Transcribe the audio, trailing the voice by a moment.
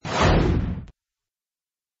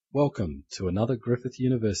Welcome to another Griffith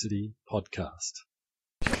University podcast.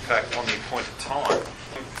 Back on the appointed time.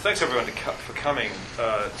 Thanks everyone for coming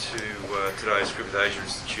to today's Griffith Asia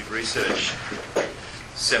Institute Research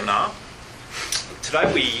Seminar.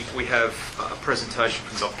 Today we have a presentation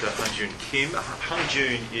from Dr. Hyunjun Kim.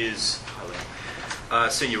 Hyunjun is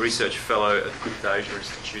a Senior Research Fellow at the Griffith Asia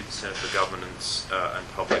Institute, the Centre for Governance and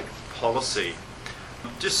Public Policy.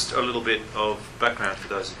 Just a little bit of background for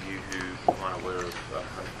those of you who aren't aware of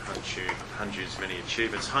Hyunjun's many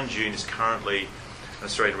achievements. Hyunjun is currently an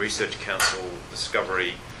Australian Research Council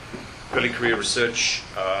Discovery Early Career Research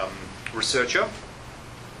researcher.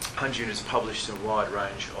 Hyunjun has published in a wide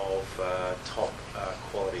range of top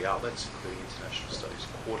quality outlets, including International Studies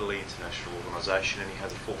Quarterly, International Organisation, and he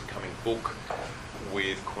has a forthcoming book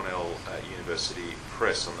with Cornell University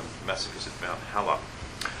Press on the massacres at Mount Halla.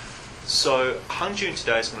 So Hyunjun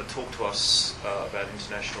today is going to talk to us about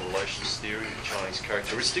international relations theory and Chinese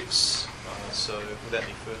characteristics. So without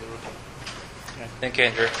any further ado. Thank you,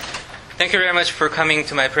 Andrew. Thank you very much for coming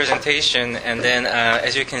to my presentation. And then,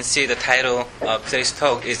 as you can see, the title of today's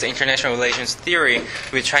talk is the International Relations Theory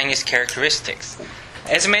with Chinese Characteristics.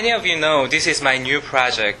 As many of you know, this is my new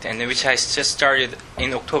project, and which I just started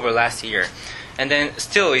in October last year, and then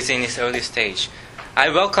still is in its early stage. I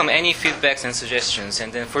welcome any feedbacks and suggestions,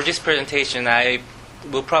 and then for this presentation, I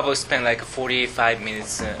will probably spend like 45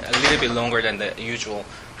 minutes, a little bit longer than the usual,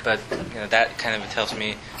 but that kind of tells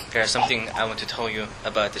me there's something I want to tell you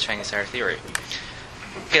about the Chinese IR theory.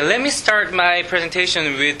 Okay, let me start my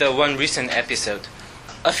presentation with one recent episode.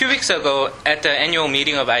 A few weeks ago, at the annual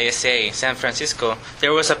meeting of ISA, San Francisco,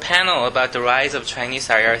 there was a panel about the rise of Chinese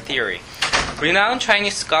IR theory. Renowned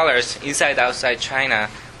Chinese scholars inside and outside China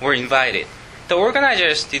were invited. The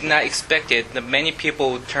organizers did not expect it that many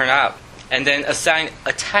people would turn up, and then assigned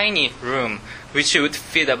a tiny room which would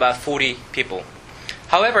fit about 40 people.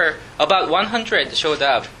 However, about 100 showed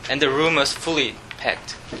up, and the room was fully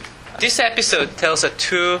packed. This episode tells us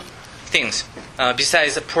two things,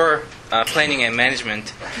 besides the poor planning and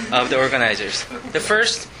management of the organizers. The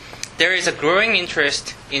first, there is a growing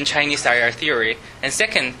interest in Chinese IR theory, and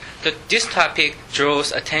second, that this topic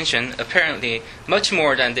draws attention, apparently, much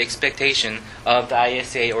more than the expectation of the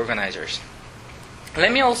ISA organizers.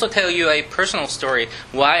 Let me also tell you a personal story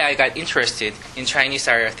why I got interested in Chinese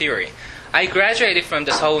IR theory. I graduated from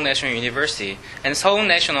the Seoul National University, and Seoul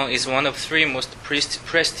National is one of three most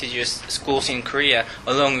prestigious schools in Korea,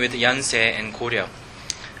 along with Yonsei and Goryeo.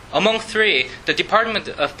 Among three, the Department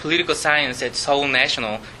of Political Science at Seoul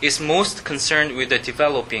National is most concerned with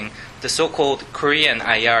developing the so-called Korean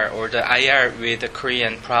IR, or the IR with the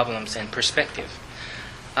Korean problems and perspective.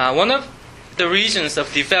 One of the reasons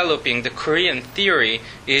of developing the Korean theory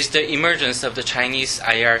is the emergence of the Chinese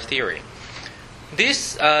IR theory.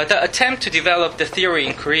 The attempt to develop the theory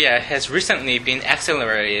in Korea has recently been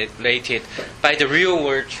accelerated by the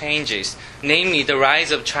real-world changes, namely the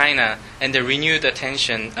rise of China and the renewed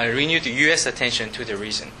U.S. attention to the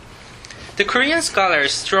region. The Korean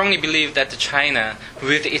scholars strongly believe that China,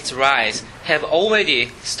 with its rise, have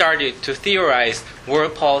already started to theorize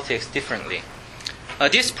world politics differently.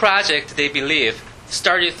 This project, they believe,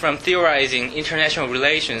 started from theorizing international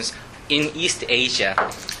relations in East Asia,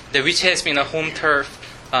 which has been a home turf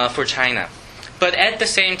for China, but at the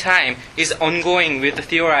same time is ongoing with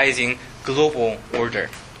theorizing global order.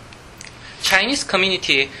 Chinese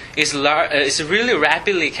community is really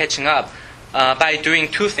rapidly catching up by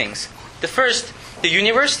doing two things. The first, the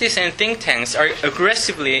universities and think tanks are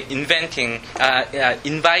aggressively inviting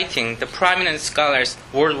the prominent scholars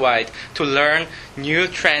worldwide to learn new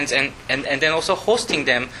trends and then also hosting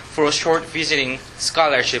them for a short visiting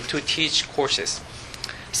scholarship to teach courses.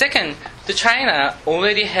 Second, China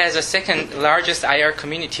already has a second largest IR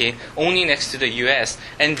community only next to the US,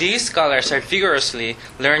 and these scholars are vigorously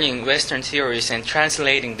learning Western theories and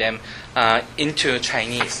translating them into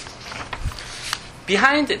Chinese.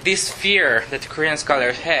 Behind this fear that the Korean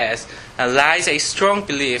scholar has lies a strong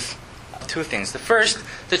belief of two things. The first,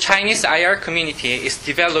 the Chinese IR community is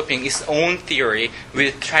developing its own theory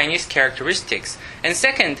with Chinese characteristics. And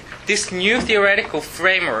second, this new theoretical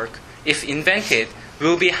framework, if invented,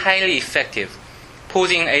 will be highly effective,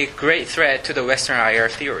 posing a great threat to the Western IR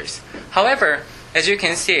theories. However, as you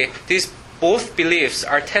can see, these both beliefs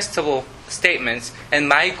are testable statements, and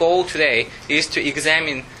my goal today is to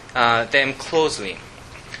examine them closely.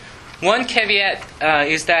 One caveat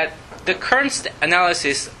is that the current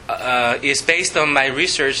analysis is based on my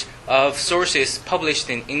research of sources published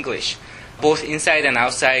in English, both inside and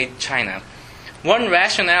outside China. One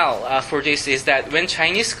rationale for this is that when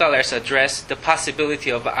Chinese scholars address the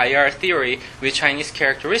possibility of IR theory with Chinese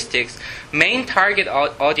characteristics, main target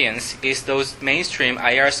audience is those mainstream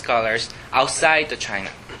IR scholars outside the China.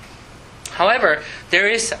 However, there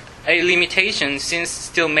is a limitation since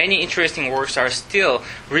still many interesting works are still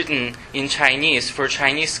written in Chinese for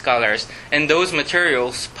Chinese scholars, and those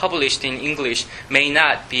materials published in English may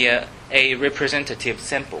not be a representative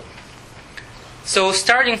sample. So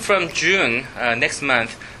starting from June next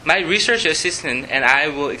month, my research assistant and I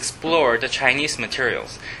will explore the Chinese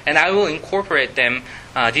materials, and I will incorporate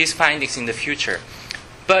these findings in the future.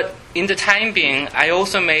 But in the time being, I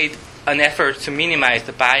also made an effort to minimize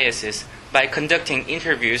the biases by conducting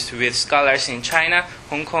interviews with scholars in China,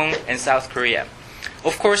 Hong Kong, and South Korea.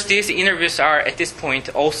 Of course, these interviews are at this point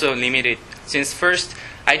also limited, since first,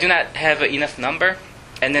 I do not have enough number,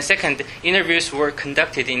 and then second, interviews were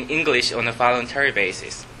conducted in English on a voluntary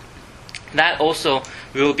basis. That also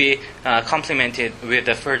will be complemented with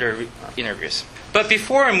the further interviews. But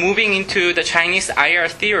before moving into the Chinese IR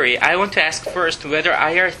theory, I want to ask first whether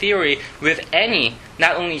IR theory with any,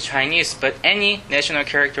 not only Chinese, but any national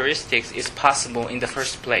characteristics is possible in the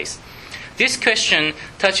first place. This question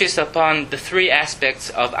touches upon the three aspects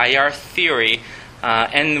of IR theory,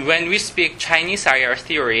 and when we speak Chinese IR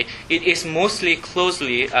theory, it is most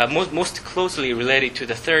closely related to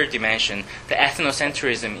the third dimension, the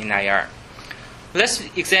ethnocentrism in IR. Let's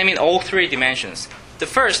examine all three dimensions. The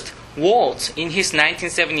first, Walt, in his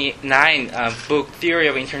 1979 book Theory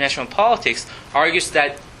of International Politics, argues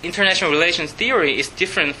that international relations theory is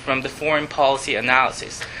different from the foreign policy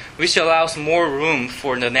analysis, which allows more room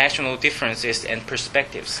for the national differences and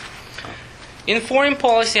perspectives. In foreign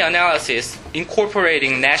policy analysis,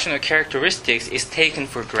 incorporating national characteristics is taken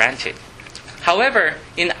for granted. However,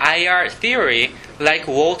 in IR theory, like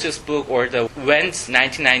Walt's book or the Wendt's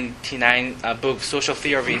 1999 book, Social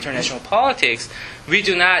Theory of International Politics, we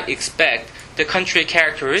do not expect the country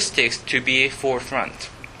characteristics to be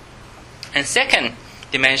forefront. And second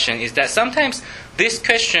dimension is that sometimes this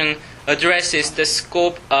question addresses the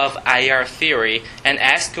scope of IR theory and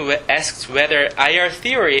asks whether IR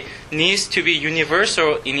theory needs to be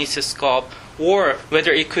universal in its scope or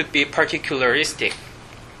whether it could be particularistic.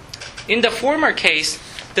 In the former case,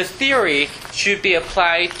 the theory should be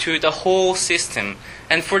applied to the whole system,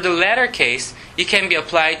 and for the latter case, it can be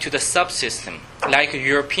applied to the subsystem, like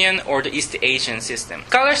European or the East Asian system.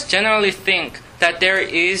 Scholars generally think that there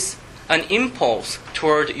is an impulse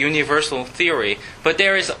toward universal theory, but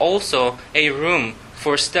there is also a room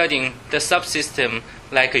for studying the subsystem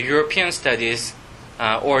like European studies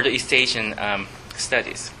or the East Asian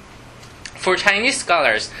studies. For Chinese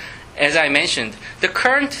scholars, as I mentioned, the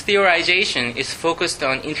current theorization is focused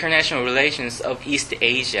on international relations of East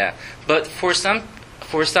Asia, but for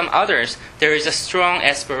some others, there is a strong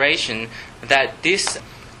aspiration that this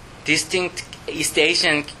distinct East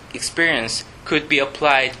Asian experience could be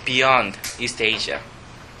applied beyond East Asia.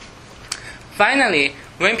 Finally,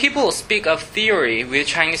 when people speak of theory with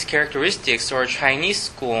Chinese characteristics or Chinese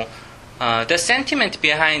school, the sentiment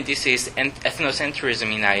behind this is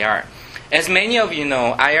ethnocentrism in IR. As many of you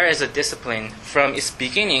know, IR as a discipline from its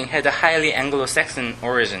beginning had a highly Anglo-Saxon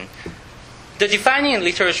origin. The defining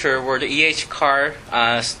literature were the E.H. Carr,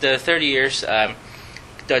 the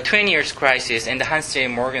 20 Years Crisis, and the Hans J.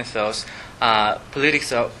 Morgenthal's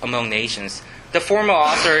Politics Among Nations. The former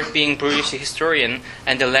author being British historian,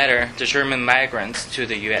 and the latter the German migrants to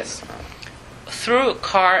the U.S. Through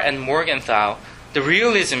Carr and Morgenthau, the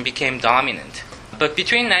realism became dominant. But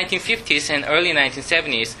between 1950s and early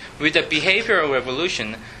 1970s, with the behavioral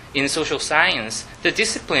revolution in social science, the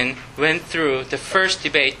discipline went through the first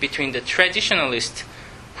debate between the traditionalists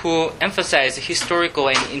who emphasize a historical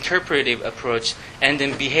and interpretive approach and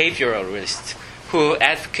the behavioralists who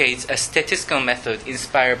advocates a statistical method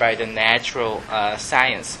inspired by the natural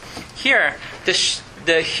science. Here,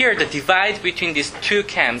 the divide between these two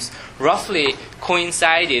camps roughly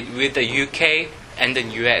coincided with the UK and the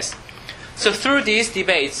US. So through these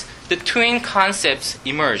debates, the twin concepts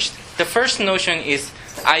emerged. The first notion is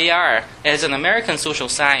IR as an American social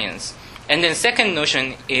science, and then second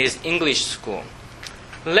notion is English school.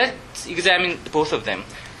 Let's examine both of them.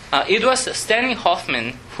 It was Stanley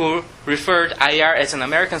Hoffman who referred IR as an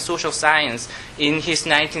American social science in his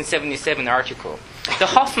 1977 article. The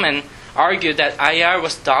Hoffman argued that IR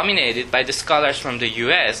was dominated by the scholars from the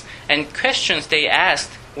US, and questions they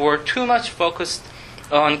asked were too much focused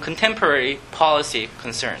on contemporary policy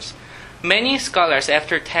concerns. Many scholars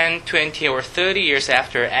after 10, 20, or 30 years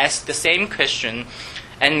after asked the same question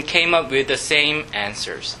and came up with the same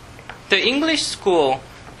answers. The English school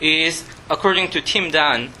is, according to Tim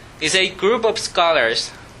Dunn, is a group of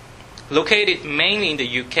scholars located mainly in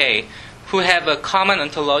the UK who have a common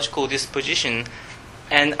ontological disposition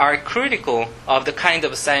and are critical of the kind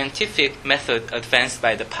of scientific method advanced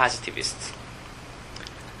by the positivists.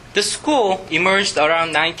 The school emerged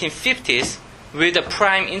around 1950s with a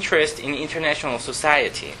prime interest in international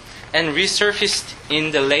society and resurfaced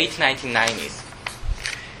in the late 1990s.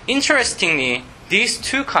 Interestingly, these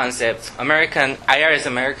two concepts, IR as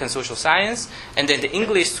American social science, and then the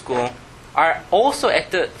English school, are also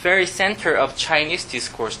at the very center of Chinese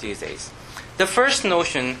discourse these days. The first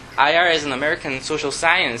notion, IR as an American social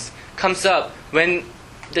science, comes up when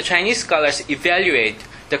the Chinese scholars evaluate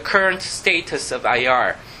the current status of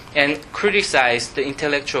IR and criticize the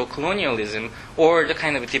intellectual colonialism or the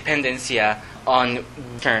kind of dependencia on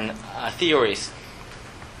Western theories.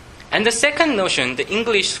 And the second notion, the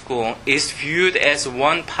English school, is viewed as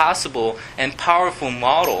one possible and powerful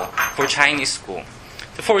model for Chinese school.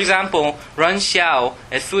 For example, Ren Xiao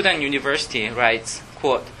at Fudan University writes,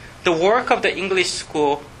 quote, "The work of the English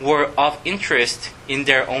school were of interest in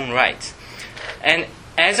their own right, and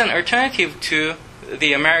as an alternative to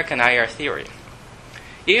the American IR theory.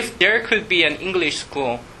 If there could be an English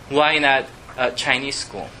school, why not a Chinese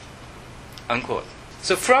school?" Unquote.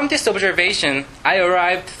 So from this observation, I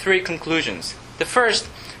arrived at three conclusions. The first,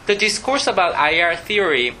 the discourse about IR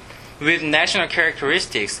theory with national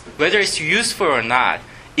characteristics, whether it's useful or not,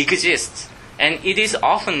 exists, and it is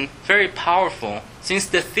often very powerful since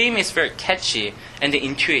the theme is very catchy and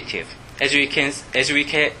intuitive, as we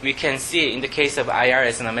can see in the case of IR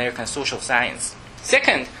as an American social science.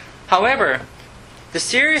 Second, however, the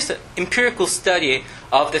serious empirical study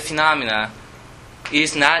of the phenomena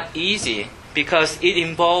is not easy because it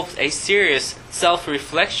involves a serious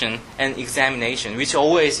self-reflection and examination, which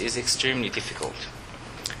always is extremely difficult.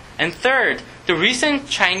 And third, the recent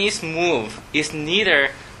Chinese move is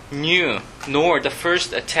neither new nor the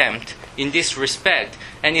first attempt in this respect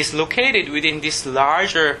and is located within these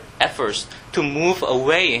larger efforts to move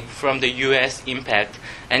away from the US impact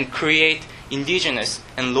and create indigenous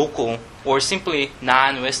and local or simply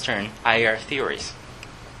non-Western IR theories.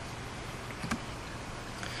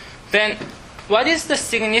 Then, what is the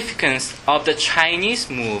significance of the Chinese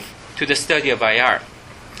move to the study of IR?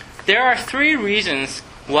 There are three reasons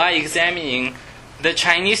why examining the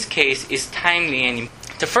Chinese case is timely and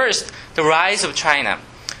important. The first, the rise of China.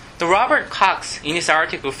 The Robert Cox, in his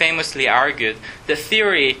article, famously argued that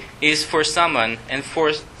theory is for someone and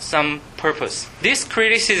for some purpose. This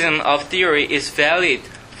criticism of theory is valid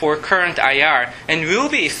for current IR and will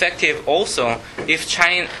be effective also if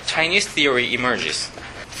Chinese theory emerges.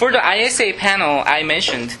 For the ISA panel I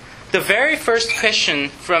mentioned, the very first question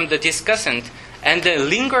from the discussant and the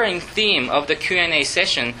lingering theme of the Q&A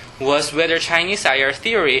session was whether Chinese IR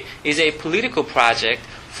theory is a political project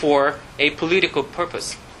for a political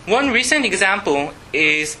purpose. One recent example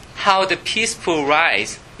is how the peaceful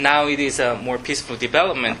rise, now it is a more peaceful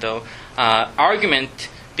development though, argument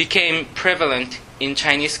became prevalent in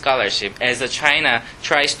Chinese scholarship as China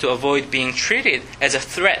tries to avoid being treated as a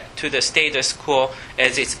threat to the status quo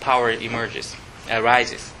as its power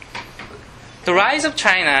rises. The rise of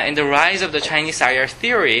China and the rise of the Chinese IR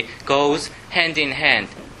theory goes hand in hand,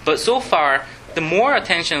 but so far the more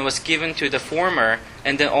attention was given to the former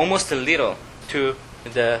and then almost a little to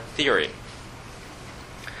the theory.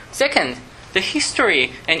 Second, the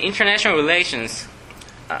history and international relations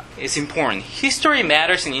is important. History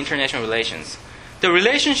matters in international relations. The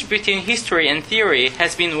relationship between history and theory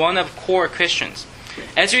has been one of core questions.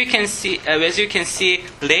 As you can see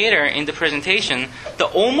later in the presentation, the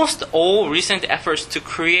almost all recent efforts to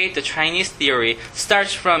create the Chinese theory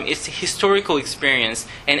starts from its historical experience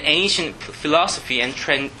and ancient philosophy and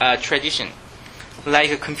tradition,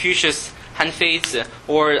 like Confucius, Han Feizi,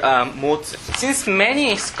 or Mozi. Since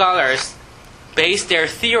many scholars base their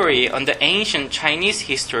theory on the ancient Chinese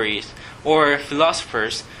histories or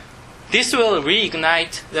philosophers, this will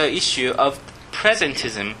reignite the issue of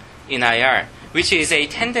presentism in IR, which is a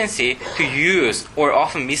tendency to use or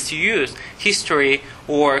often misuse history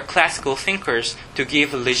or classical thinkers to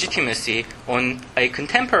give legitimacy on a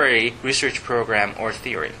contemporary research program or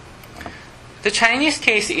theory. The Chinese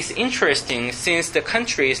case is interesting since the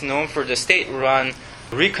country is known for the state-run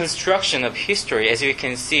reconstruction of history, as you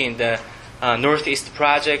can see in the Northeast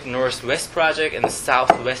Project, Northwest Project, and the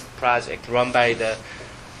Southwest Project run by the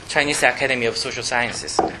Chinese Academy of Social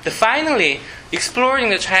Sciences. Finally, exploring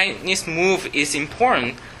the Chinese move is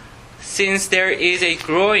important since there is a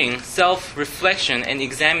growing self-reflection and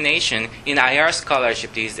examination in IR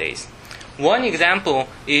scholarship these days. One example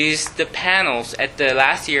is the panels at the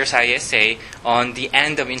last year's ISA on the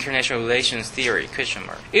end of international relations theory, ?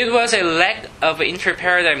 It was a lack of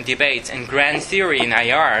inter-paradigm debates and grand theory in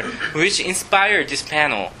IR which inspired this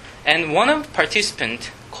panel, and one of the participants,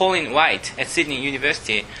 Colin White at Sydney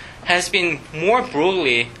University, has been more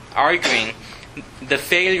broadly arguing the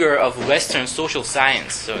failure of Western social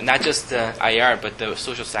science, so not just the IR, but the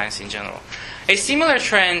social science in general. A similar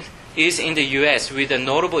trend is in the US, with a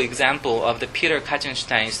notable example of the Peter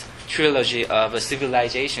Katzenstein's trilogy of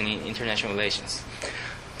civilization in international relations.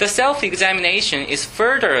 The self-examination is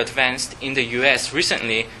further advanced in the US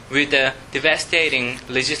recently with the devastating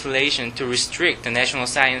legislation to restrict the National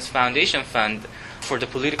Science Foundation Fund for the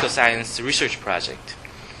Political Science Research Project.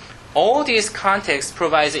 All these contexts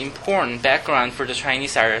provides important background for the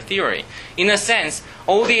Chinese IR theory. In a sense,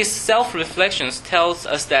 all these self-reflections tells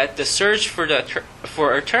us that the search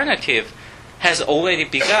for alternative has already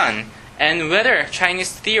begun, and whether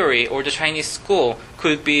Chinese theory or the Chinese school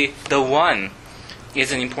could be the one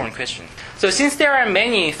is an important question. So since there are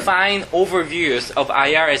many fine overviews of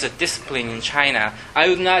IR as a discipline in China, I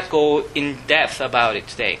would not go in depth about it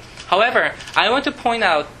today. However, I want to point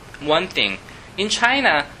out one thing. In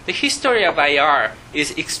China, the history of IR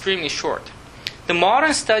is extremely short. The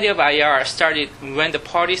modern study of IR started when the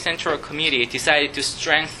Party Central Committee decided to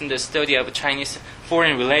strengthen the study of Chinese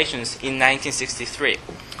foreign relations in 1963.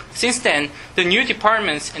 Since then, the new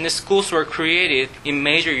departments and the schools were created in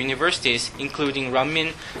major universities, including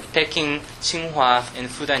Renmin, Peking, Tsinghua, and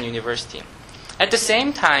Fudan University. At the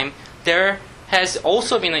same time, there has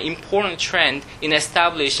also been an important trend in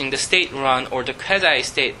establishing the state-run or the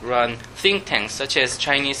quasi-state-run think tanks, such as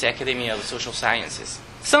Chinese Academy of Social Sciences.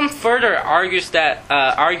 Some further argue that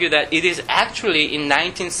it is actually in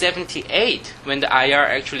 1978 when the IR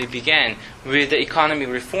actually began with the economic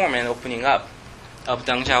reform and opening up of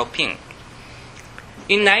Deng Xiaoping.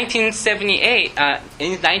 In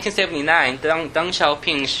 1979, Deng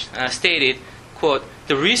Xiaoping stated, quote,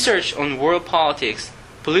 "The research on world politics,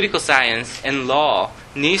 political science, and law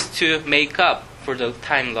needs to make up for the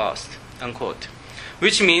time lost," unquote.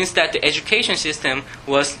 Which means that the education system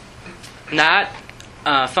was not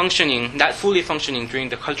fully functioning during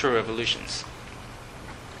the Cultural Revolutions.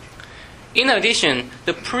 In addition,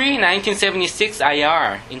 the pre-1976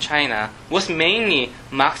 IR in China was mainly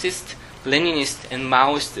Marxist, Leninist, and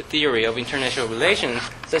Maoist theory of international relations,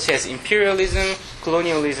 such as imperialism,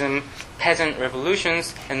 colonialism, peasant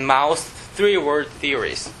revolutions, and Mao's three-word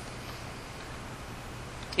theories.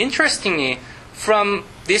 Interestingly, from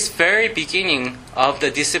this very beginning of the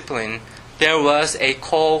discipline, there was a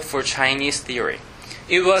call for Chinese theory.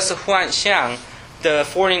 It was Huan Xiang, the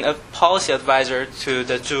foreign policy advisor to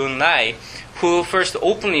the Zhou Enlai, who first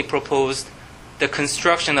openly proposed the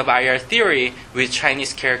construction of IR theory with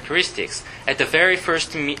Chinese characteristics at the very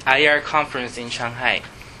first IR conference in Shanghai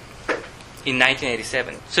in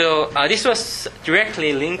 1987. So this was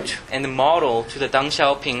directly linked and modeled to the Deng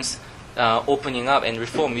Xiaoping's opening up and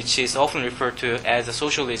reform, which is often referred to as a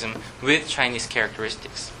socialism with Chinese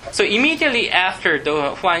characteristics. So immediately after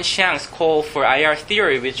the Huan Xiang's call for IR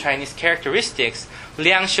theory with Chinese characteristics,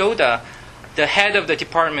 Liang Shouda, the head of the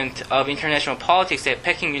Department of International Politics at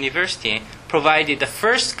Peking University, provided the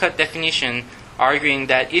first cut definition, arguing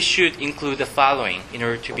that it should include the following in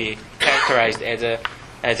order to be characterized as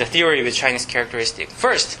a theory with Chinese characteristics.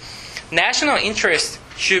 First, national interest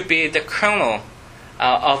should be the kernel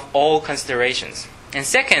of all considerations. And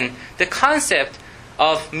second, the concept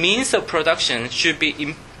of means of production should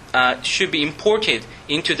be imported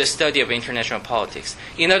into the study of international politics.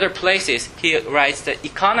 In other places, he writes that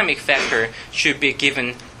economic factor should be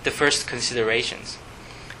given the first considerations.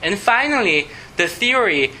 And finally, the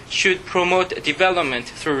theory should promote development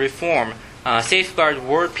through reform, safeguard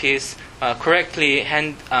world peace, correctly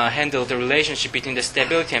handle the relationship between the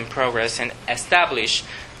stability and progress, and establish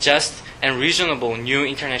just and reasonable new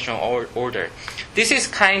international order. This is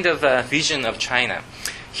kind of a vision of China.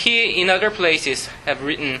 He, in other places, have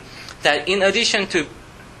written that in addition to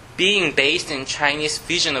being based in Chinese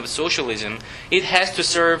vision of socialism, it has to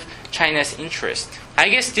serve China's interest. I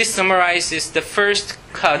guess this summarizes the first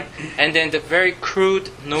cut and then the very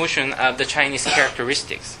crude notion of the Chinese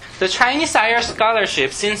characteristics. The Chinese IR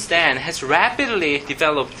scholarship since then has rapidly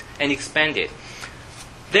developed and expanded.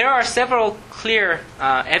 There are several clear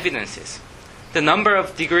evidences. The number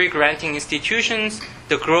of degree-granting institutions,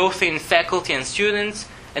 the growth in faculty and students,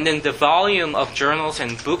 and then the volume of journals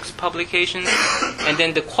and books publications, and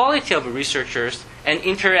then the quality of researchers and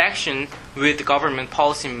interaction with government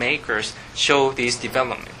policy makers show this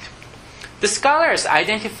development. The scholars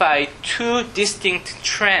identified two distinct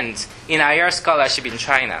trends in IR scholarship in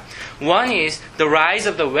China. One is the rise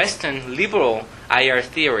of the Western liberal IR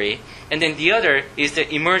theory, and then the other is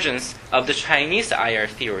the emergence of the Chinese IR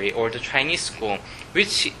theory, or the Chinese school,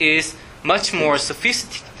 which is much more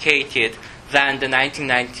sophisticated than the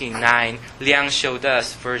 1999 Liang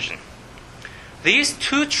Xiuda's version. These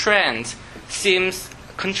two trends seem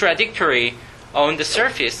contradictory on the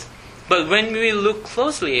surface, but when we look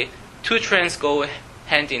closely, two trends go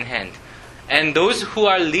hand in hand. And those who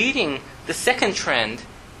are leading the second trend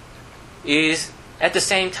is, at the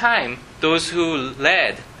same time, those who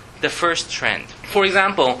led the first trend. For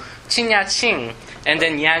example, Qin Ya-qing and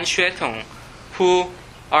then Yan Xuetong, who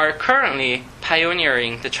are currently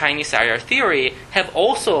pioneering the Chinese IR theory, have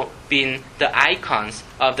also been the icons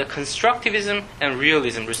of the constructivism and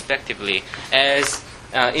realism, respectively, as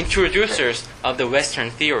introducers of the Western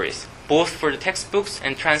theories, both for the textbooks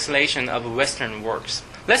and translation of Western works.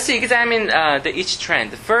 Let's examine each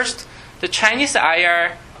trend. First, the Chinese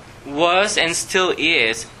IR was and still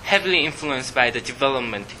is heavily influenced by the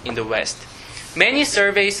development in the West. Many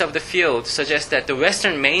surveys of the field suggest that the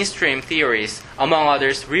Western mainstream theories, among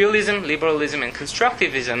others realism, liberalism, and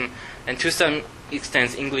constructivism, and to some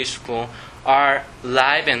extent English school, are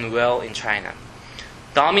alive and well in China,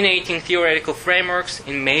 dominating theoretical frameworks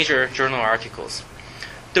in major journal articles.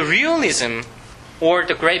 The realism, or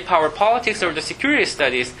the great power politics, or the security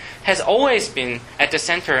studies, has always been at the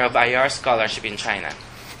center of IR scholarship in China.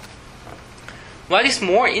 What is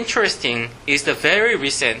more interesting is the very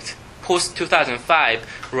recent post-2005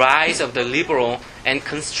 rise of the liberal and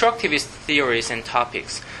constructivist theories and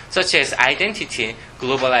topics, such as identity,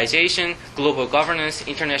 globalization, global governance,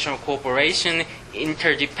 international cooperation,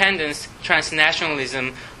 interdependence,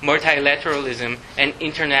 transnationalism, multilateralism, and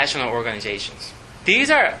international organizations. These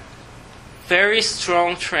are very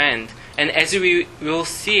strong trends, and as we will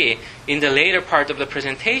see in the later part of the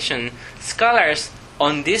presentation, scholars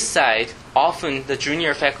on this side, often the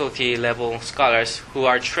junior faculty level scholars who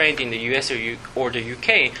are trained in the US or the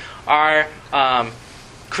UK,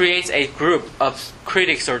 creates a group of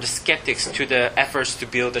critics or the skeptics to the efforts to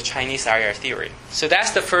build the Chinese IR theory. So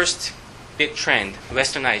that's the first big trend,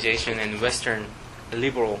 Westernization and Western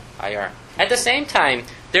liberal IR. At the same time,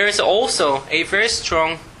 there is also a very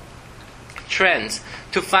strong trend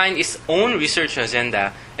to find its own research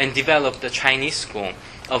agenda and develop the Chinese school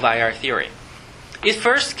of IR theory. It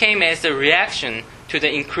first came as a reaction to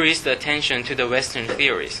the increased attention to the Western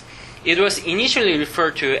theories. It was initially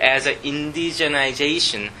referred to as an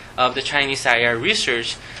indigenization of the Chinese IR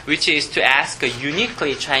research, which is to ask a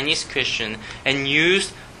uniquely Chinese question and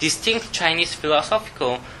use distinct Chinese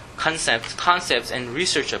philosophical concepts and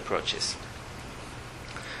research approaches.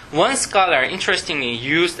 One scholar, interestingly,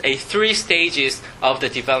 used 3 stages of the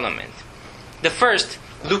development. The first,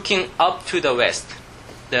 looking up to the West,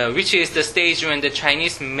 which is the stage when the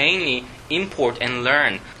Chinese mainly import and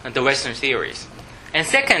learn the Western theories. And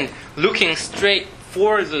second, looking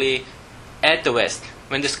straightforwardly at the West,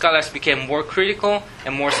 when the scholars became more critical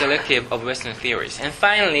and more selective of Western theories. And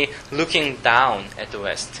finally, looking down at the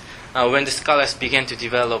West, when the scholars began to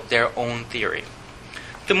develop their own theory.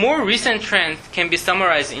 The more recent trend can be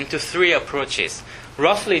summarized into 3 approaches,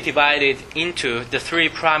 roughly divided into the 3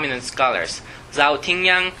 prominent scholars, Zhao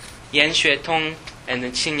Tingyang, Yan Xuetong, and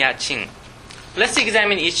Qin Ya-qing. Let's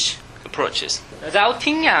examine each approaches. Zhao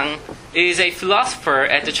Tingyang is a philosopher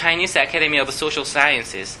at the Chinese Academy of Social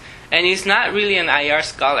Sciences and is not really an IR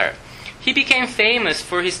scholar. He became famous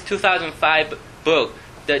for his 2005 book,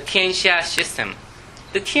 The Tianxia System.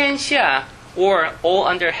 The Tianxia, or All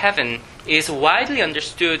Under Heaven, is widely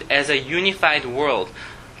understood as a unified world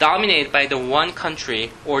dominated by the one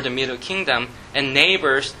country or the Middle Kingdom, and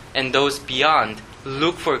neighbors and those beyond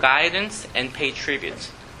look for guidance and pay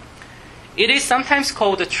tribute. It is sometimes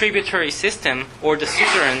called the tributary system or the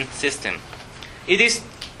suzerain system. It is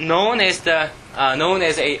known as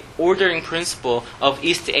a ordering principle of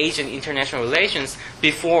East Asian international relations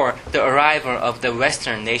before the arrival of the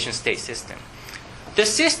Western nation-state system. The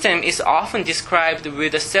system is often described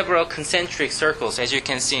with several concentric circles, as you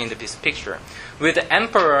can see in this picture, with the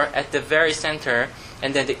emperor at the very center,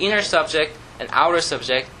 and then the inner subject and outer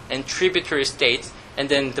subject, and tributary states, and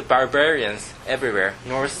then the barbarians everywhere,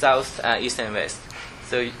 north, south, east, and west.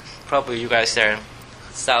 So probably you guys are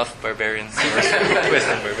south barbarians or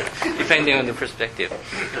western barbarians, depending on the perspective.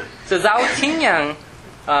 So Zhao Tingyang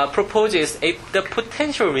proposes the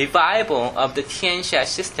potential revival of the Tianxia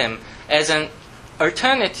system as an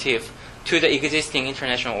alternative to the existing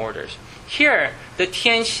international orders. Here, the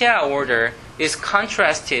Tianxia order is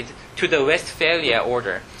contrasted to the Westphalia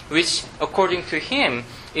order, which, according to him,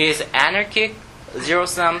 is anarchic,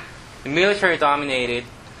 zero-sum, military-dominated,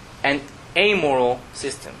 and amoral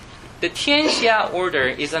system. The Tianxia order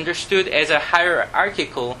is understood as a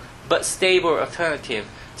hierarchical but stable alternative,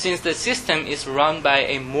 since the system is run by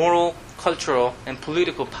a moral, cultural, and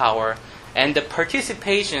political power, and the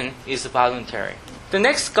participation is voluntary. The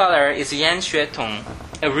next scholar is Yan Xuetong,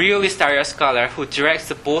 a realist area scholar who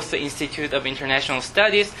directs both the Institute of International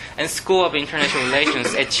Studies and School of International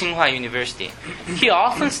Relations at Tsinghua University. He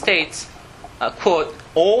often states, quote,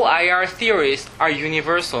 all IR theories are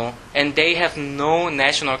universal and they have no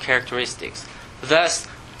national characteristics. Thus,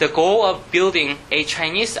 the goal of building a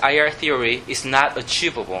Chinese IR theory is not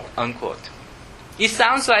achievable, unquote. It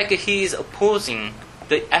sounds like he is opposing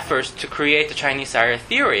the efforts to create the Chinese IR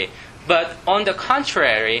theory, but on the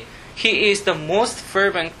contrary, he is the most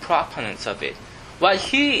fervent proponent of it. What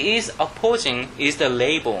he is opposing is the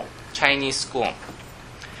label Chinese school.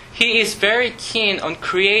 He is very keen on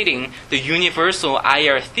creating the universal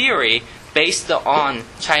IR theory based on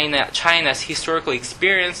China's historical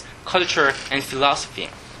experience, culture, and philosophy.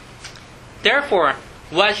 Therefore,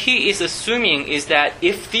 what he is assuming is that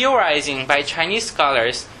if theorizing by Chinese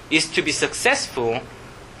scholars is to be successful,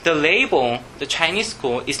 the label, the Chinese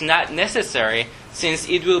school, is not necessary since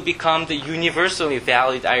it will become the universally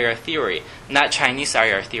valid IR theory, not Chinese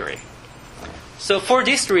IR theory. So for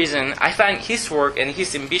this reason, I find his work and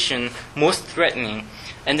his ambition most threatening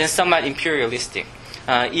and then somewhat imperialistic,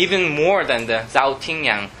 even more than the Zhao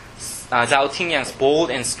Tingyang's bold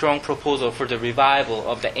and strong proposal for the revival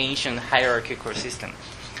of the ancient hierarchical system.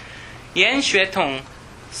 Yan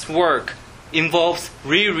Xuetong's work involves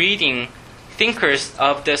rereading thinkers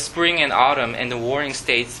of the Spring and Autumn and the Warring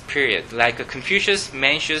States period, like Confucius,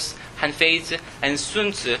 Mencius, Han Feizi, and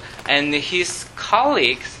Sun Tzu, and his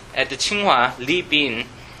colleagues at the Tsinghua, Li Bin,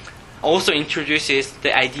 also introduces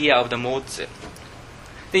the idea of the Mozi.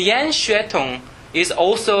 The Yan Xuetong is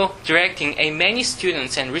also directing many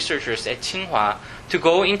students and researchers at Tsinghua to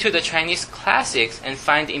go into the Chinese classics and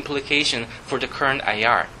find implication for the current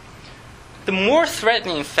IR. The more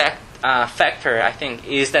threatening factor, I think,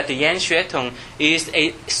 is that the Yan Xuetong is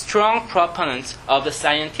a strong proponent of the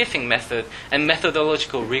scientific method and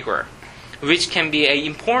methodological rigor, which can be an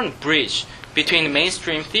important bridge between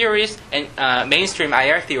mainstream theories and mainstream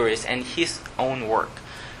IR theories and his own work.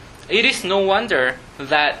 It is no wonder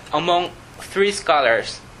that among three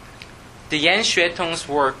scholars, the Yan Xuetong's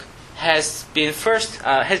work has been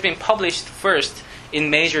published first in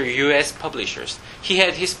major U.S. publishers. He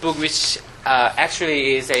had his book, which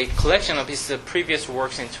actually is a collection of his previous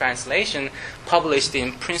works in translation, published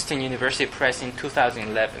in Princeton University Press in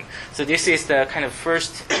 2011. So this is the kind of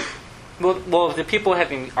first. Well, the people have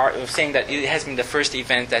been saying that it has been the first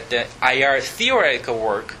event that the IR theoretical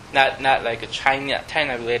work, not like a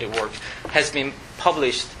China-related work, has been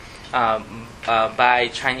published by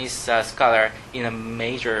Chinese scholar in a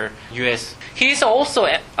major U.S. He is also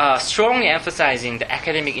strongly emphasizing the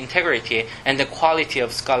academic integrity and the quality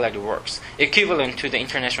of scholarly works, equivalent to the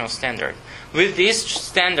international standard. With this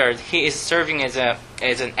standard, he is serving as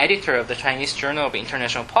an editor of the Chinese Journal of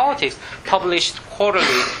International Politics, published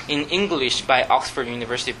quarterly in English by Oxford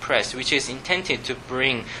University Press, which is intended to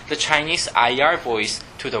bring the Chinese IR voice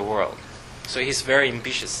to the world. So he's very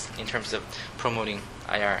ambitious in terms of promoting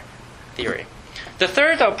IR theory. The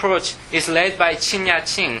third approach is led by Qin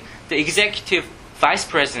Ya-qing, the executive vice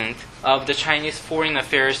president of the Chinese Foreign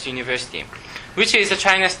Affairs University, which is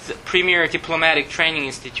China's premier diplomatic training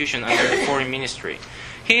institution under the Foreign Ministry.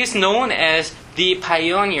 He is known as the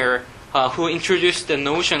pioneer who introduced the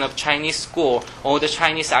notion of Chinese school or the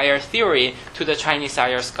Chinese IR theory to the Chinese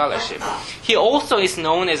IR scholarship. He also is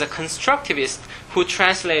known as a constructivist who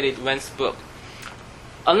translated Wen's book.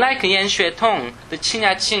 Unlike Yan Xuetong, the Qin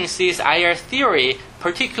Ya-qing sees IR theory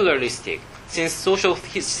particulariistic, since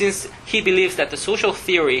he believes that the social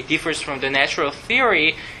theory differs from the natural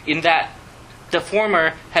theory in that the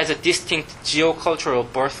former has a distinct geocultural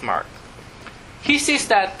birthmark. He sees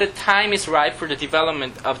that the time is ripe for the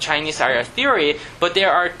development of Chinese IR theory, but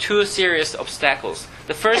there are two serious obstacles.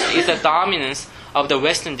 The first is the dominance of the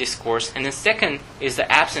Western discourse, and the second is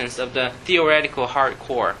the absence of the theoretical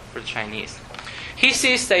hardcore for the Chinese. He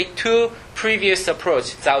sees the two previous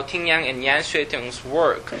approaches, Zhao Tingyang and Yan Xuetong's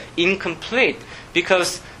work, incomplete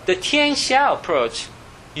because the Tianxia approach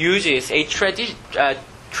uses a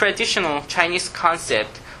traditional Chinese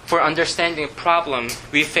concept for understanding the problem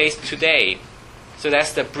we face today. So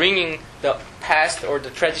that's the bringing the past or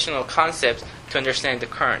the traditional concepts to understand the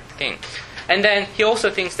current thing. And then he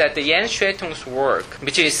also thinks that the Yan Xuetong's work,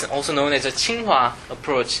 which is also known as a Tsinghua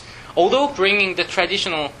approach, although bringing the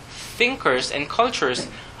traditional thinkers and cultures,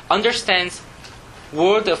 understands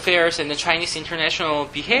world affairs and the Chinese international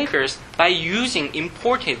behaviors by using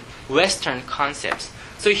imported Western concepts.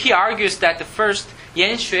 So he argues that the first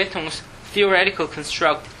Yan Xuetong's theoretical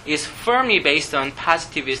construct is firmly based on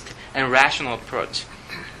positivist and rational approach,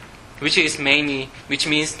 which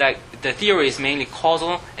means that the theory is mainly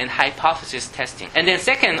causal and hypothesis testing. And then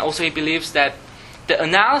second, also he believes that the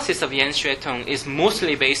analysis of Yan Xuetong is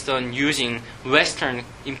mostly based on using Western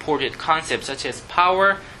imported concepts such as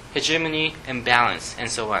power, hegemony, and balance, and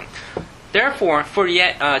so on. Therefore, for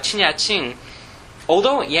Qin Ya-qing,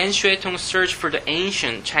 although Yan Xuetong's search for the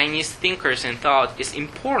ancient Chinese thinkers and thought is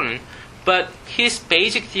important, but his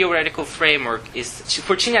basic theoretical framework is,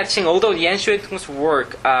 for Qin Ya-qing, although Yan Xuetong's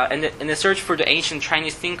work and the search for the ancient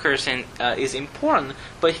Chinese thinkers is important,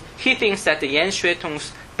 but he thinks that the Yan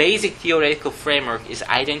Xuetong's basic theoretical framework is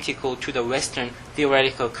identical to the Western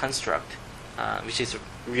theoretical construct, which is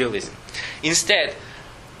realism. Instead,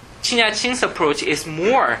 Qin Ya-qing's approach is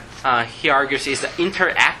more, he argues, is an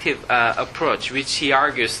interactive approach, which he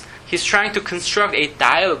argues he's trying to construct a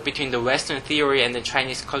dialogue between the Western theory and the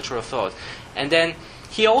Chinese cultural thought. And then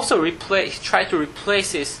he also tried to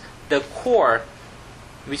replace the core,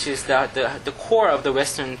 which is the core of the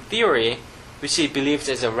Western theory, which he believes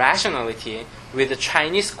as a rationality, with the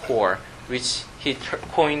Chinese core, which he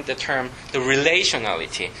coined the term the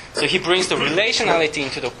relationality. So he brings the relationality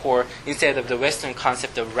into the core instead of the Western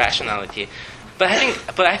concept of rationality. But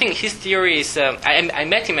I think his theory is. I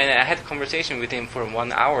met him and I had a conversation with him for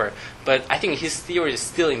 1 hour. But I think his theory is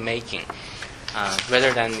still in making,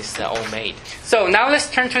 rather than it's all made. So now let's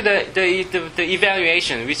turn to the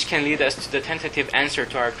evaluation, which can lead us to the tentative answer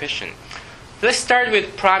to our question. Let's start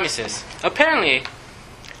with promises. Apparently,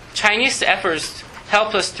 Chinese efforts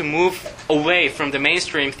help us to move away from the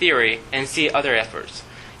mainstream theory and see other efforts.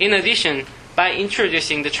 In addition, by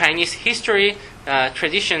introducing the Chinese history,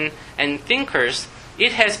 tradition, and thinkers,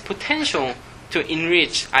 it has potential to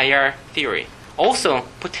enrich IR theory. Also,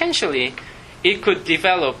 potentially, it could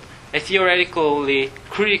develop a theoretically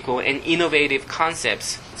critical and innovative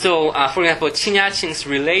concepts. So, for example, Qin Ya-qing's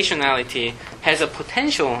relationality has a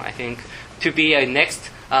potential, I think, to be a next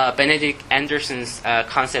Benedict Anderson's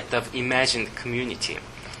concept of imagined community.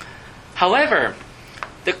 However,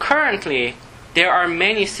 currently, there are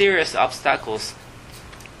many serious obstacles.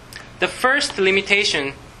 The first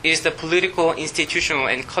limitation is the political, institutional,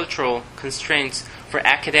 and cultural constraints for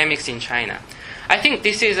academics in China. I think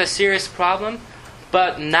this is a serious problem,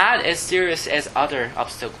 but not as serious as other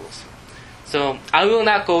obstacles. So I will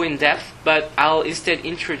not go in depth, but I'll instead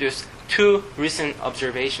introduce two recent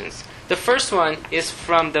observations. The first one is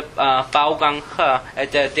from the Bao Ganghe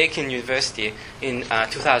at the Deakin University in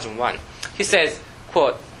 2001. He says,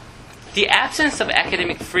 quote, "The absence of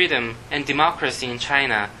academic freedom and democracy in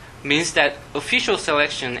China means that official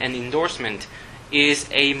selection and endorsement is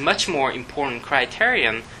a much more important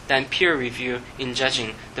criterion than peer review in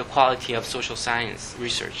judging the quality of social science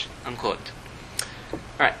research." Unquote. All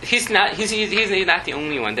right, he's not the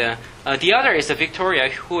only one. The other is Victoria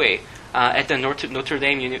Hui at the Notre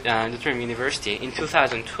Dame University in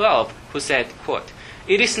 2012, who said, quote,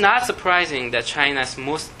 "It is not surprising that China's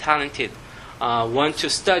most talented want to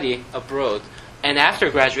study abroad and after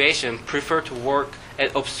graduation prefer to work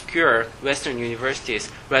at obscure Western universities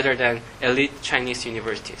rather than elite Chinese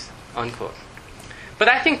universities," unquote. But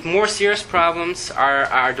I think more serious problems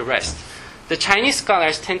are the rest. The Chinese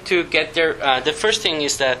scholars tend to get the first thing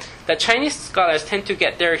is that the Chinese scholars tend to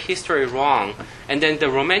get their history wrong, and then they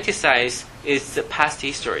romanticize its past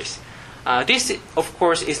histories. This, of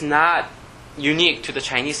course, is not unique to the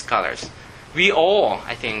Chinese scholars. We all,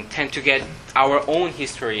 I think, tend to get our own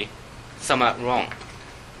history somewhat wrong.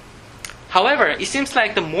 However, it seems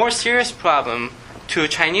like the more serious problem to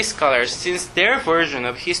Chinese scholars, since their version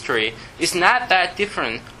of history is not that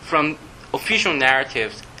different from official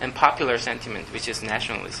narratives and popular sentiment, which is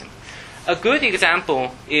nationalism. A good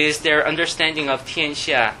example is their understanding of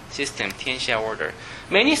Tianxia system, Tianxia order.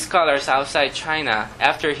 Many scholars outside China,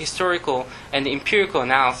 after historical and empirical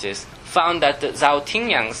analysis, found that the Zhao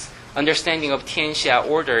Tingyang's understanding of Tianxia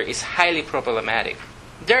order is highly problematic.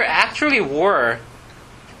 There actually were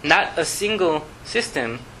not a single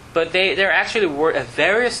system, but there actually were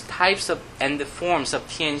various types of and the forms of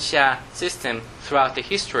Tianxia system throughout the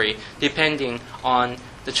history, depending on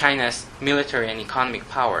the China's military and economic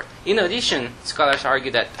power. In addition, scholars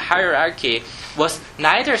argue that hierarchy was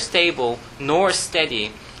neither stable nor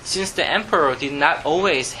steady, since the emperor did not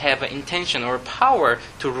always have an intention or power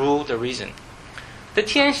to rule the region. The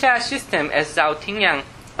Tianxia system, as Zhao Tingyang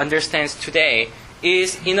understands today,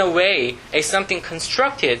 is in a way something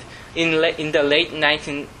constructed in the late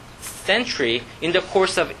 19th century in the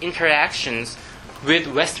course of interactions with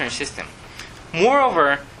Western system.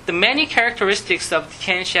 Moreover, the many characteristics of the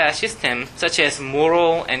Tianxia system, such as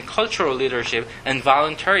moral and cultural leadership and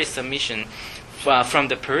voluntary submission from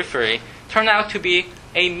the periphery, turn out to be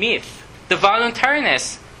a myth. The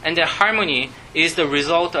voluntariness and the harmony is the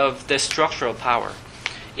result of the structural power.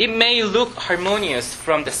 It may look harmonious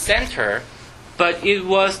from the center, but it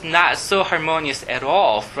was not so harmonious at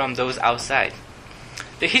all from those outside.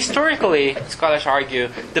 Historically, scholars argue,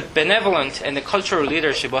 the benevolent and the cultural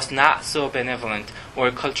leadership was not so benevolent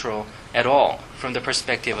or cultural at all from the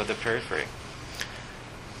perspective of the periphery.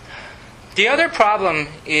 The other problem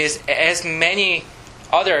is, as many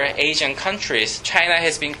other Asian countries, China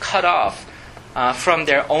has been cut off from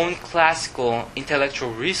their own classical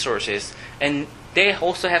intellectual resources, and they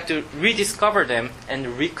also have to rediscover them and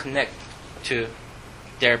reconnect to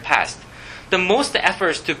their past. The most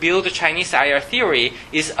efforts to build the Chinese IR theory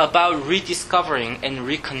is about rediscovering and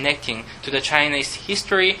reconnecting to the Chinese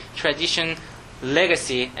history, tradition,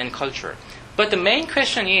 legacy, and culture. But the main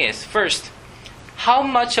question is, first, how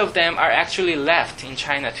much of them are actually left in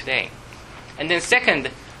China today? And then second,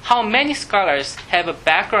 how many scholars have a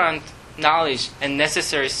background knowledge and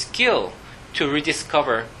necessary skill to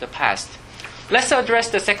rediscover the past? Let's address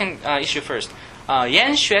the second issue first.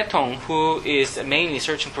 Yan Xuetong, who is mainly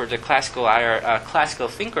searching for the classical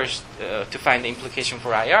thinkers to find the implication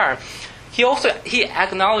for IR, he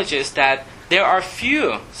acknowledges that there are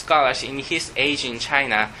few scholars in his age in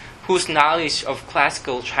China whose knowledge of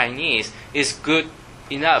classical Chinese is good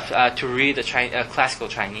enough to read the classical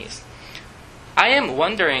Chinese. I am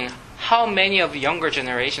wondering how many of younger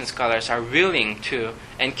generation scholars are willing to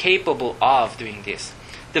and capable of doing this.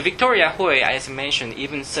 The Victoria Hui, as mentioned,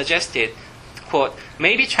 even suggested, quote,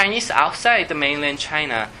 maybe Chinese outside the mainland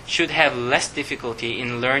China should have less difficulty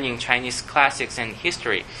in learning Chinese classics and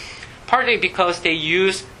history, partly because they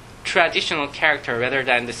use traditional character rather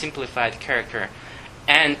than the simplified character,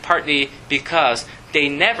 and partly because they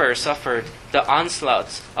never suffered the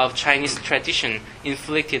onslaughts of Chinese tradition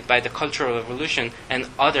inflicted by the Cultural Revolution and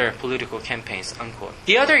other political campaigns, unquote.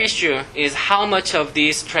 The other issue is how much of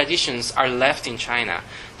these traditions are left in China.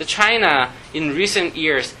 The China in recent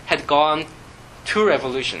years had gone two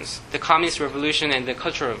revolutions, the Communist Revolution and the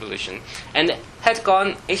Cultural Revolution, and had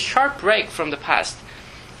gone a sharp break from the past.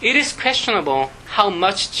 It is questionable how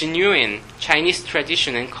much genuine Chinese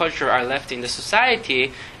tradition and culture are left in the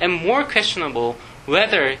society, and more questionable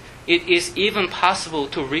whether it is even possible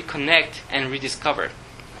to reconnect and rediscover.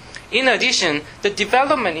 In addition, the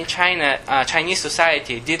development in Chinese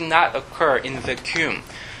society did not occur in a vacuum.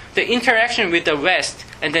 The interaction with the West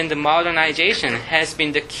and then the modernization has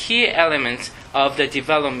been the key element of the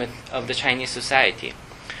development of the Chinese society.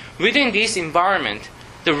 Within this environment,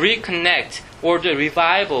 the reconnect or the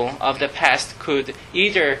revival of the past could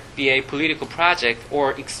either be a political project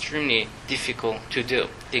or extremely difficult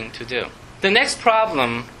thing to do. The next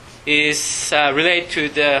problem is related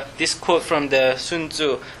to this quote from the Sun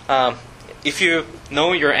Tzu. If you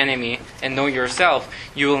know your enemy and know yourself,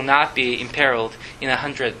 you will not be imperiled in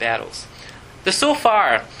 100 battles. So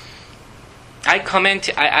far, I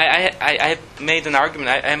made an argument.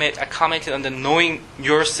 I commented on the knowing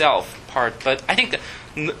yourself part, but I think the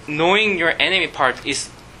knowing your enemy part is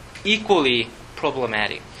equally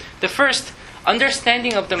problematic. The first,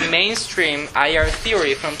 understanding of the mainstream IR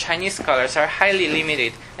theory from Chinese scholars are highly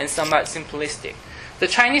limited and somewhat simplistic. The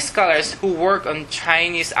Chinese scholars who work on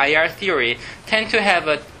Chinese IR theory tend to have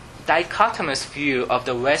a dichotomous view of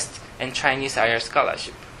the West and Chinese IR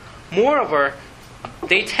scholarship. Moreover,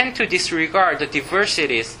 they tend to disregard the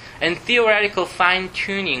diversities and theoretical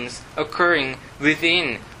fine-tunings occurring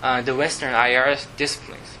within the Western IR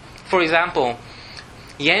disciplines. For example,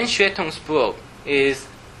 Yan Xuetong's book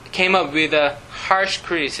came up with a harsh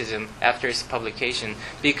criticism after its publication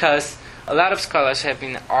because a lot of scholars have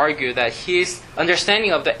been argued that his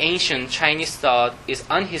understanding of the ancient Chinese thought is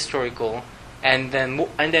unhistorical, and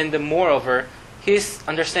then moreover, his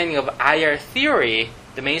understanding of IR theory,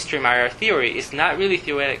 the mainstream IR theory, is not really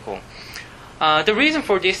theoretical. The reason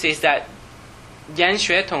for this is that Yan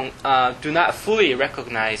Xuetong do not fully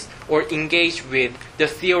recognize or engage with the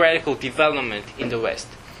theoretical development in the West.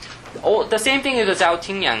 The same thing is with Zhao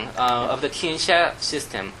Tingyang of the Tianxia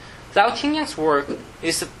system. Zhao Tingyang's work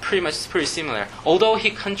is pretty similar. Although he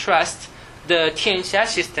contrasts the Tianxia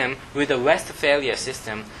system with the Westphalia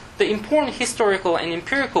system, the important historical and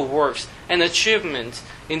empirical works and achievements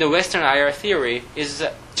in the Western IR theory is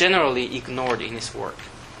generally ignored in his work.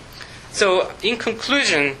 So, in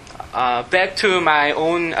conclusion, back to my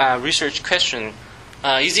own research question,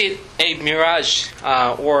 is it a mirage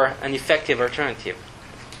or an effective alternative?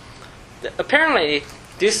 Apparently,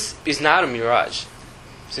 this is not a mirage.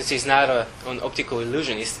 since it's not an optical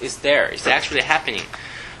illusion. It's there. It's actually happening.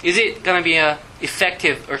 Is it going to be an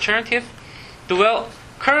effective alternative? Well,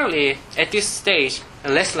 currently at this stage,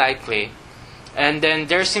 less likely. And then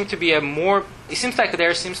there seems to be it seems like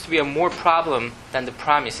there seems to be a more problem than the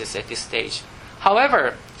promises at this stage.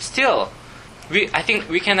 However, still, I think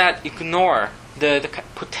we cannot ignore the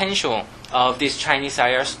potential of these Chinese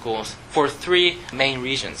IR schools for three main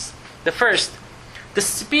reasons. The first, the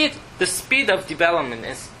speed of development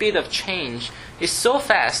and speed of change is so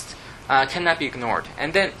fast, cannot be ignored.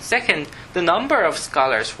 And then second, the number of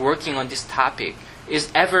scholars working on this topic is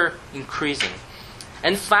ever increasing.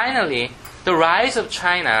 And finally, the rise of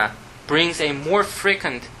China brings a more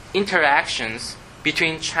frequent interactions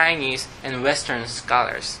between Chinese and Western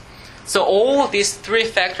scholars. So all these three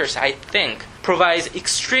factors, I think, provides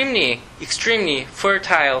extremely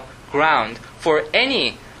fertile ground for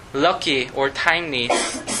any lucky or timely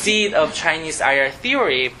seed of Chinese IR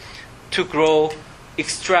theory to grow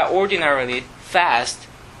extraordinarily fast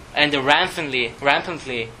and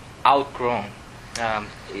rampantly outgrown,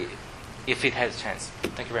 if it has a chance.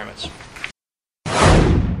 Thank you very much.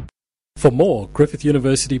 For more Griffith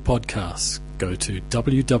University podcasts, go to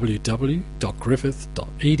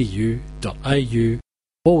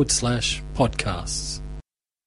www.griffith.edu.au/podcasts.